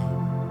in you.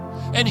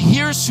 And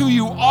here's who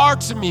you are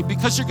to me,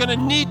 because you're going to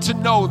need to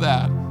know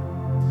that.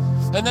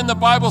 And then the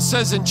Bible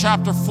says in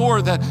chapter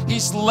 4 that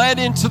he's led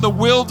into the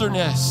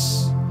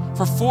wilderness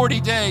for 40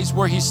 days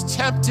where he's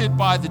tempted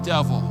by the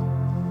devil.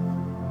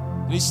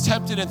 And he's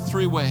tempted in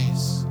 3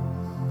 ways.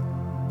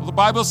 Well, the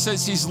Bible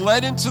says he's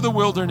led into the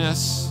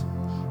wilderness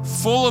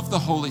full of the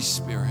Holy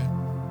Spirit.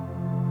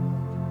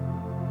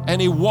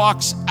 And he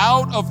walks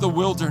out of the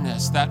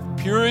wilderness, that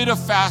period of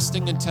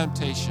fasting and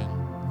temptation,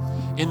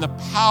 in the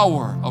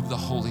power of the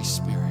Holy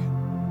Spirit.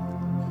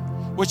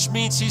 Which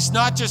means he's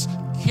not just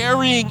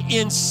carrying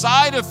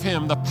inside of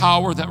him the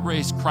power that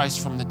raised Christ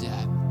from the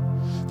dead.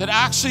 That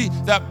actually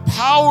that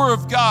power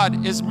of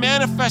God is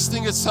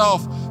manifesting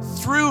itself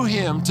through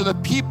him to the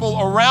people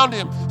around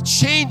him,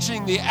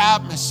 changing the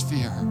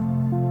atmosphere.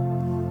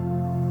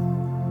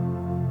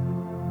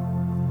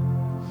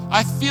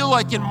 I feel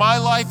like in my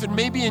life, and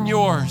maybe in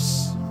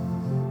yours,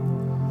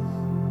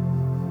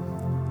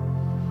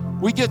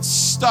 we get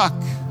stuck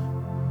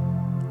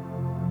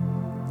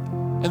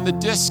and the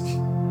disc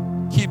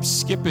keeps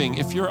skipping.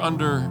 If you're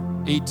under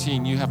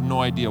 18, you have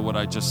no idea what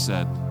I just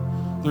said.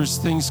 There's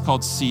things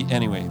called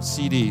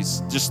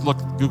CDs. Just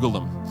Google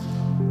them.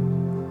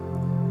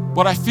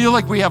 But I feel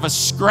like we have a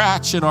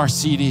scratch in our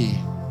CD.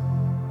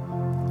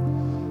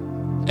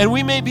 And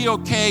we may be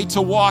okay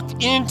to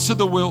walk into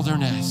the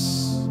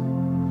wilderness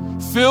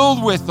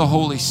filled with the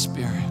Holy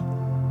Spirit.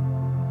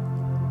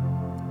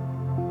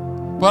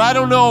 But I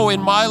don't know in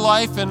my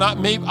life, and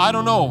I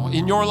don't know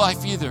in your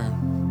life either,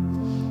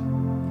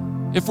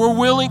 if we're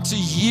willing to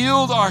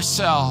yield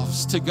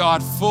ourselves to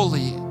God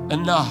fully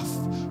enough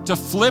to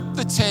flip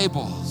the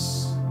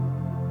tables,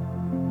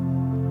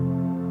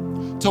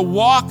 to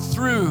walk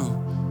through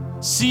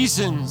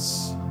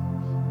seasons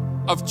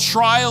of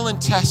trial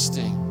and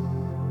testing,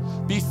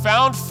 be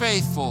found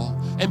faithful,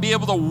 and be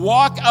able to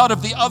walk out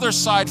of the other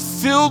side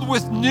filled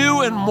with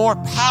new and more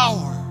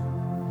power.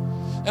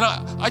 And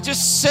I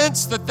just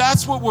sense that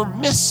that's what we're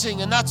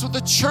missing, and that's what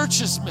the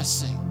church is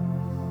missing.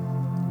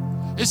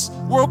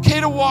 We're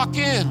okay to walk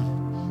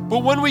in, but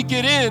when we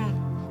get in,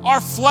 our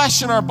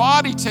flesh and our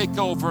body take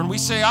over, and we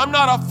say, I'm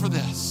not up for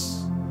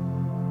this.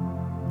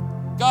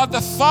 God, the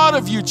thought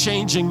of you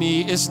changing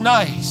me is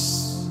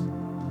nice,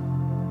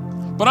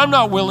 but I'm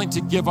not willing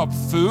to give up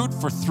food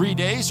for 3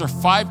 days or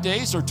 5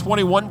 days or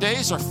 21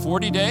 days or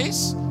 40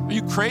 days. Are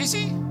you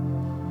crazy?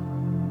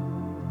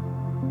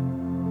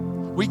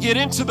 We get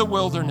into the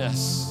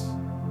wilderness,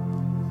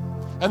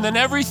 and then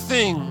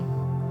everything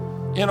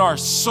in our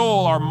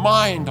soul, our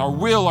mind, our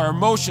will, our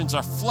emotions,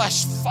 our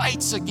flesh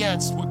fights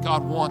against what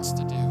God wants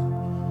to do.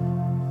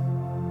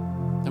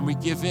 And we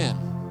give in.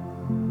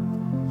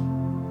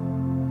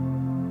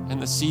 And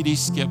the CD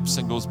skips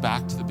and goes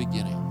back to the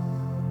beginning.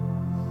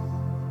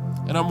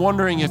 And I'm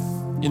wondering if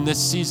in this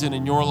season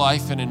in your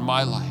life and in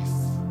my life,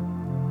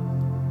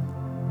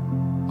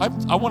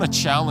 I want to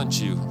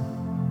challenge you.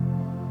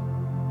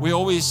 We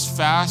always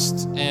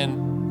fast,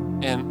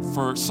 and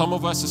for some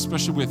of us,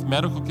 especially with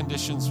medical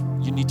conditions,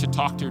 you need to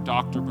talk to your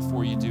doctor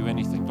before you do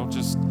anything. Don't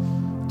just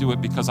do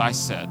it because I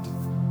said.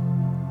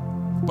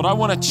 But I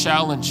want to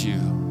challenge you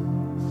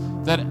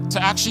that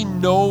to also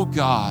know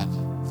God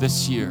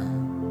this year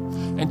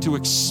and to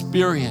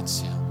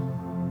experience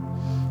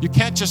Him. You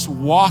can't just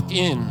walk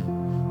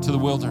in to the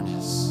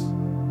wilderness.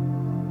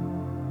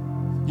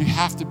 You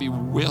have to be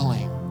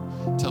willing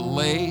to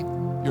lay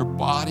your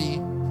body,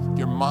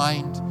 your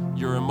mind,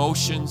 your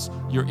emotions,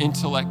 your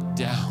intellect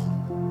down.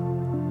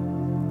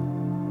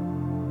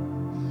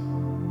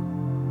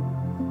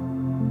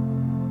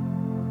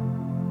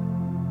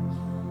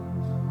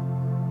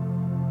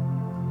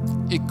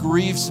 It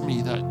grieves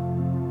me that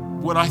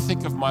when I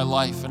think of my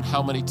life and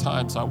how many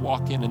times I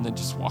walk in and then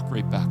just walk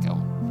right back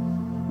out.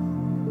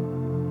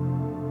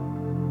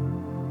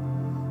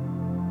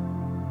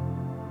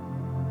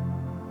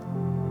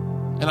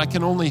 And I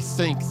can only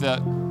think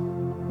that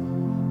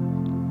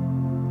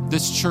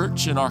this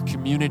church and our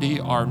community,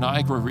 our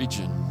Niagara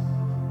region,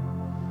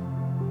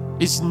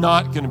 is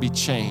not going to be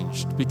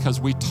changed because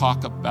we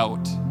talk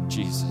about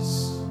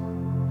Jesus.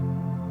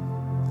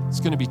 It's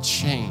going to be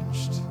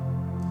changed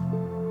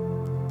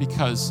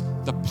because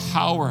the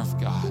power of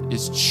God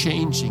is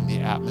changing the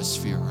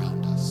atmosphere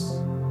around us.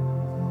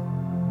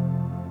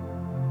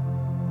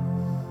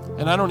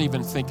 And I don't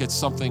even think it's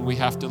something we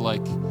have to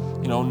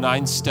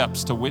 9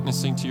 steps to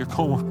witnessing to your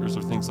coworkers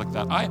or things like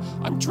that.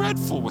 I'm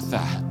dreadful with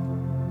that.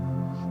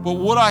 But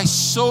what I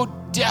so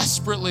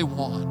desperately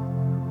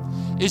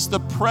want is the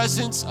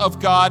presence of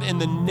God in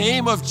the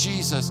name of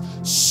Jesus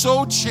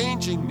so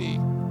changing me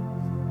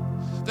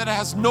that it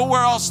has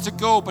nowhere else to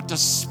go but to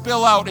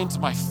spill out into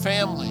my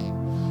family,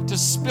 to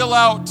spill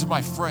out to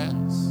my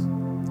friends,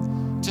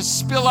 to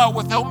spill out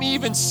without me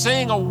even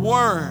saying a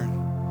word,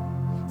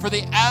 for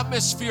the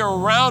atmosphere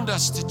around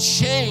us to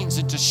change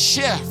and to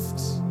shift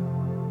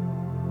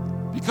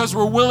because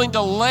we're willing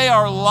to lay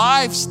our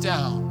lives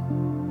down.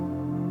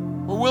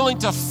 We're willing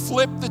to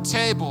flip the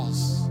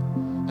tables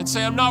and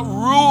say, I'm not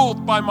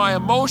ruled by my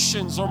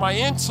emotions or my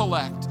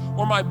intellect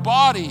or my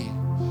body.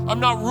 I'm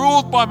not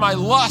ruled by my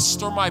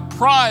lust or my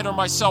pride or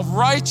my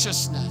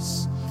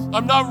self-righteousness.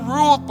 I'm not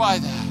ruled by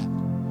that.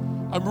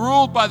 I'm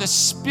ruled by the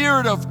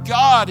Spirit of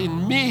God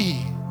in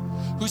me,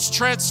 who's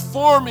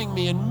transforming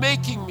me and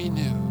making me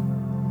new.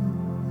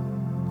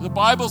 The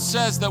Bible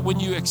says that when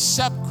you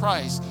accept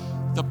Christ,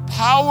 the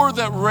power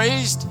that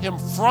raised Him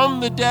from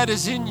the dead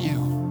is in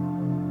you.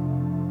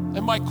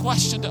 And my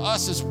question to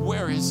us is,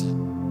 where is it?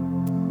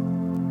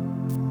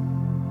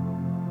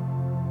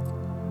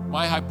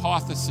 My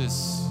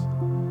hypothesis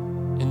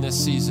in this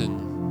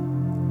season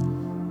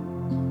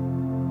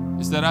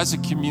is that as a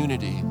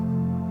community,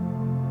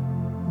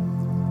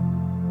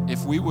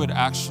 if we would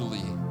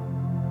actually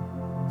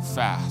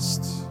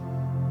fast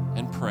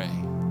and pray,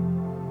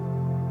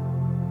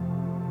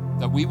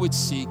 that we would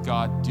see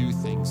God do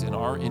things in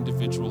our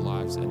individual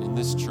lives and in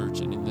this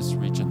church and in this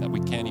region that we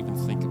can't even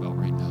think about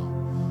right now.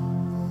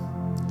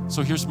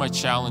 So here's my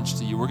challenge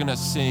to you. We're going to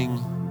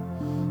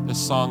sing this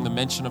song, The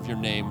Mention of Your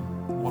Name,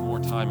 one more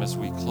time as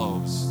we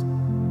close.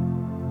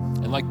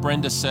 And like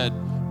Brenda said,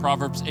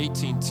 Proverbs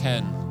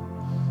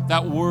 18:10,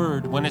 that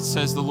word, when it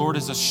says the Lord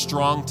is a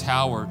strong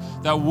tower,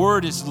 that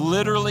word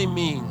literally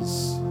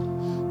means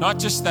Not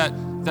just that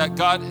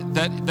God,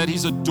 that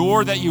he's a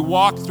door that you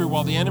walk through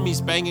while the enemy's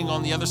banging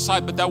on the other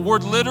side, but that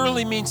word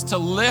literally means to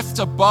lift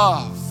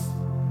above.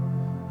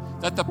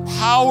 That the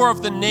power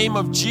of the name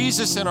of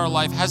Jesus in our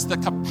life has the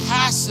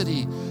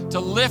capacity to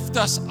lift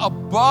us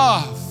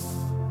above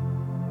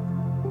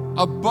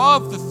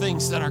the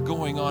things that are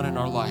going on in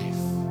our life.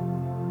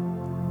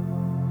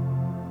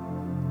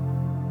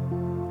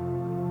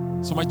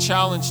 So my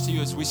challenge to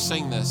you as we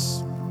sing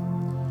this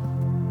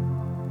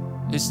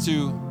is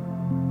to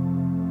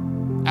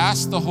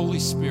ask the Holy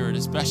Spirit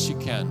as best you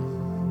can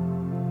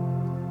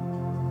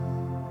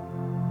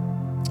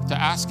to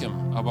ask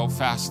him about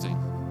fasting.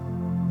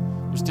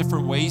 There's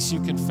different ways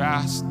you can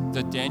fast.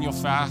 The Daniel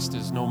fast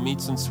is no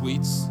meats and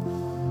sweets.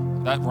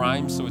 That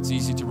rhymes, so it's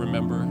easy to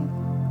remember.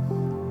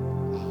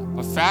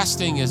 But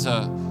fasting is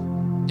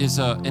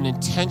an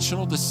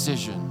intentional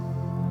decision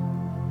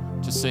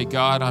to say,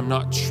 God, I'm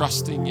not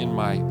trusting in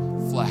my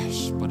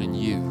flesh, but in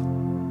you.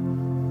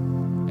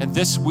 And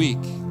this week,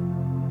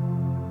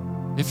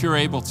 if you're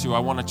able to, I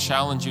want to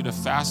challenge you to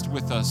fast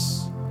with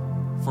us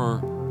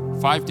for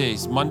 5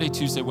 days, Monday,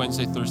 Tuesday,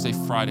 Wednesday, Thursday,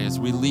 Friday, as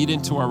we lead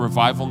into our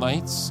revival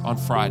nights on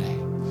Friday.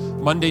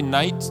 Monday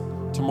night,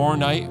 tomorrow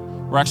night,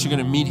 we're actually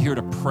going to meet here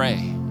to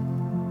pray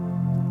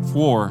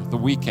for the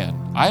weekend.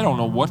 I don't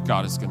know what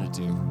God is going to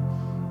do,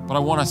 but I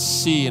want to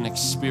see and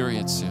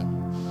experience him.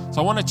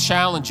 So I want to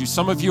challenge you.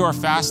 Some of you are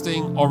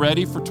fasting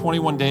already for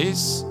 21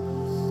 days.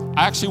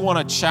 I actually want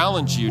to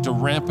challenge you to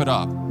ramp it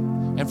up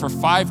and for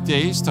 5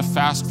 days to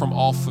fast from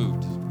all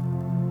food.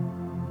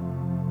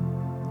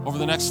 Over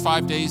the next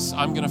 5 days,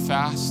 I'm going to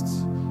fast,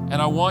 and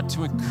I want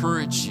to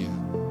encourage you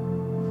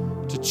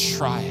to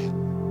try it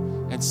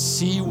and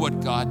see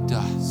what God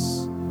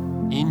does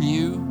in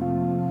you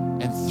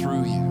and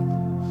through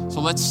you. So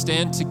let's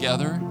stand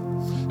together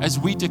as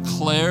we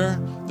declare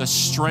the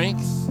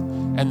strength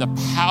and the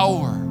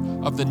power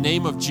of the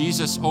name of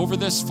Jesus over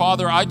this.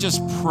 Father, I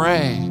just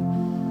pray,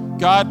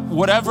 God,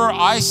 whatever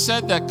I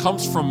said that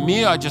comes from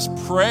me, I just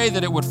pray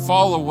that it would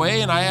fall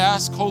away. And I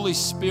ask, Holy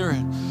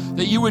Spirit,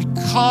 that you would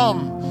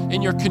come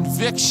in your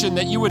conviction,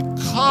 that you would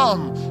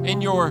come in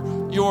your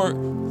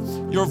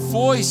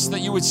voice,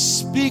 that you would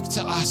speak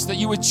to us, that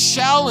you would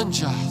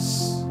challenge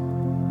us.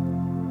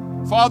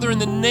 Father, in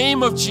the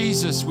name of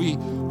Jesus, we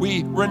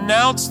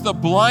renounce the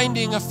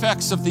blinding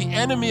effects of the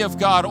enemy of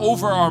God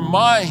over our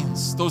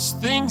minds, those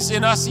things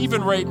in us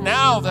even right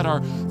now that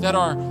are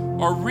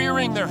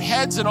rearing their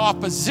heads in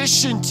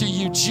opposition to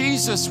you.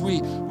 Jesus,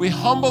 we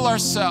humble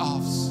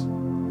ourselves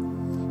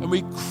and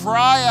we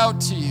cry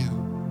out to you.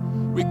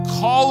 We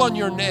call on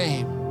your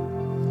name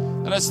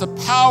that has the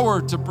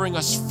power to bring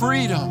us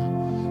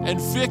freedom and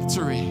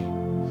victory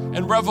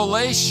and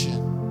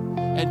revelation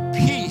and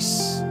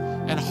peace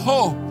and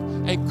hope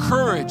and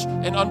courage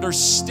and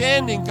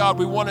understanding. God,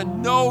 we want to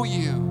know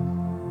you,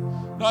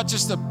 not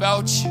just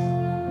about you,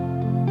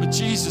 but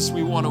Jesus,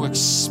 we want to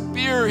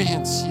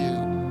experience you.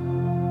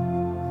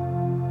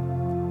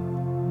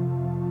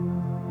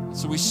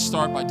 So we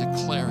start by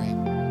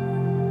declaring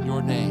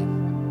your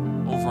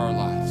name over our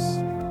lives.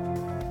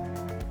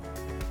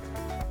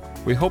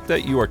 We hope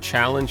that you are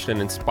challenged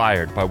and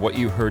inspired by what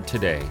you heard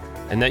today,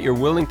 and that you're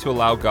willing to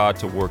allow God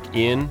to work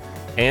in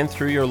and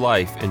through your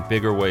life in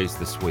bigger ways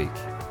this week.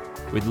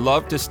 We'd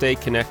love to stay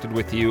connected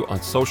with you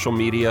on social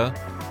media,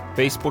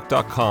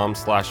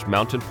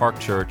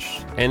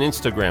 facebook.com/mountainparkchurch and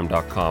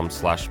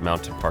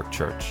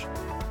instagram.com/mountainparkchurch.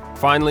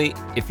 Finally,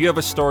 if you have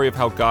a story of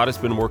how God has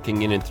been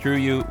working in and through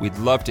you, we'd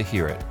love to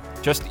hear it.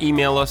 Just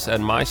email us at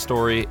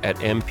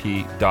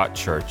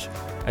mystory@mp.church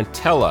and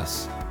tell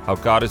us how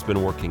God has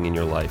been working in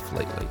your life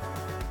lately.